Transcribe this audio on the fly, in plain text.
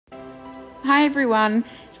Hi everyone,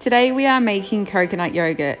 today we are making coconut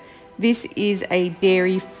yogurt. This is a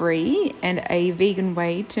dairy-free and a vegan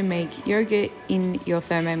way to make yogurt in your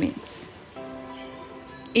Thermomix.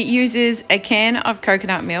 It uses a can of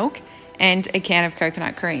coconut milk and a can of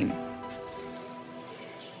coconut cream.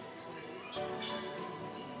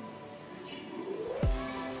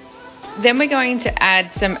 Then we're going to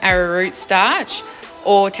add some arrowroot starch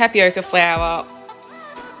or tapioca flour.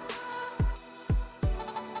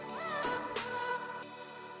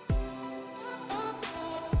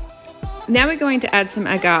 Now we're going to add some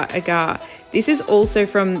agar-agar. This is also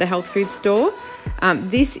from the health food store.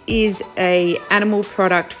 This is an animal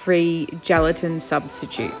product free gelatin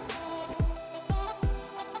substitute.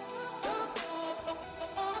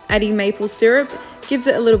 Adding maple syrup gives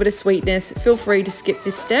it a little bit of sweetness. Feel free to skip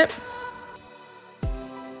this step.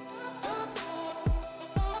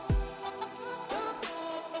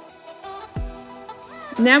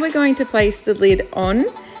 Now we're going to place the lid on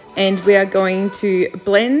and we are going to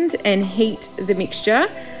blend and heat the mixture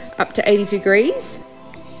up to 80 degrees.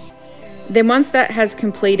 Then once that has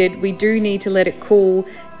completed, we do need to let it cool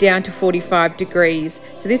down to 45 degrees.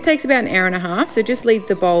 So this takes about an hour and a half, so just leave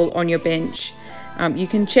the bowl on your bench. You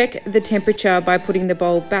can check the temperature by putting the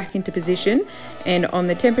bowl back into position, and on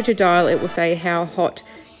the temperature dial it will say how hot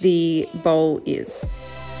the bowl is.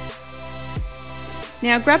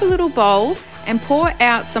 Now grab a little bowl and pour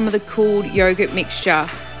out some of the cooled yogurt mixture.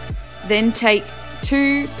 Then take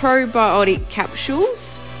 2 probiotic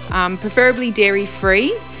capsules, preferably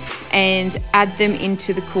dairy-free, and add them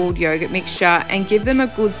into the cooled yogurt mixture and give them a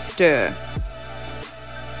good stir.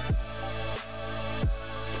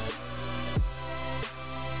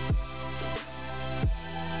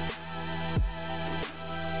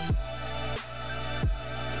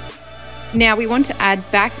 Now we want to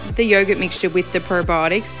add back the yogurt mixture with the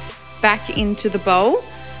probiotics back into the bowl,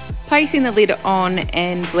 placing the lid on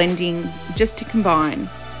and blending just to combine.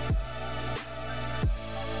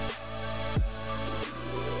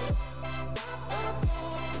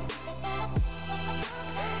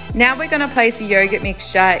 Now we're going to place the yogurt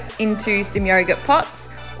mixture into some yogurt pots,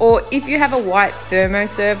 or if you have a white thermo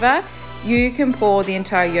server, you can pour the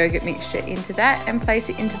entire yogurt mixture into that and place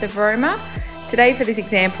it into the varoma. Today for this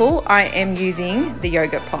example, I am using the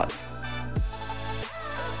yogurt pots.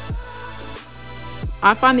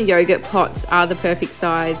 I find the yogurt pots are the perfect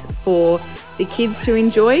size for the kids to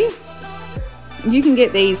enjoy. You can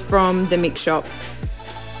get these from the mix shop.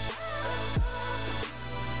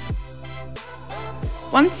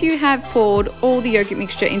 Once you have poured all the yogurt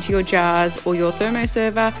mixture into your jars or your thermo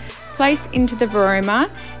server, place into the varoma,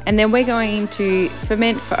 and then we're going to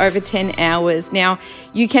ferment for over 10 hours. Now,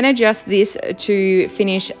 you can adjust this to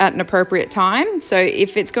finish at an appropriate time. So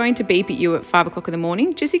if it's going to beep at you at 5 o'clock in the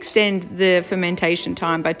morning, just extend the fermentation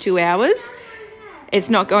time by 2 hours. It's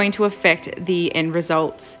not going to affect the end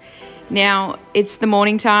results. Now, it's the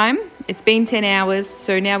morning time. It's been 10 hours.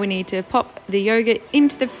 So now we need to pop the yogurt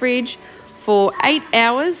into the fridge for 8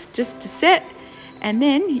 hours just to set, and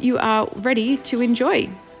then you are ready to enjoy.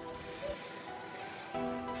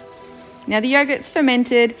 Now the yogurt's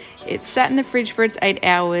fermented, it's sat in the fridge for its 8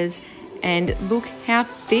 hours, and look how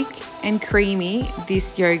thick and creamy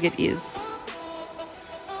this yogurt is.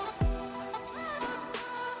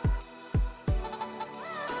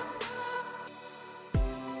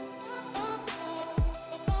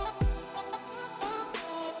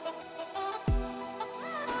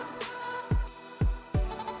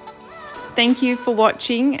 Thank you for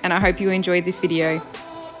watching, and I hope you enjoyed this video.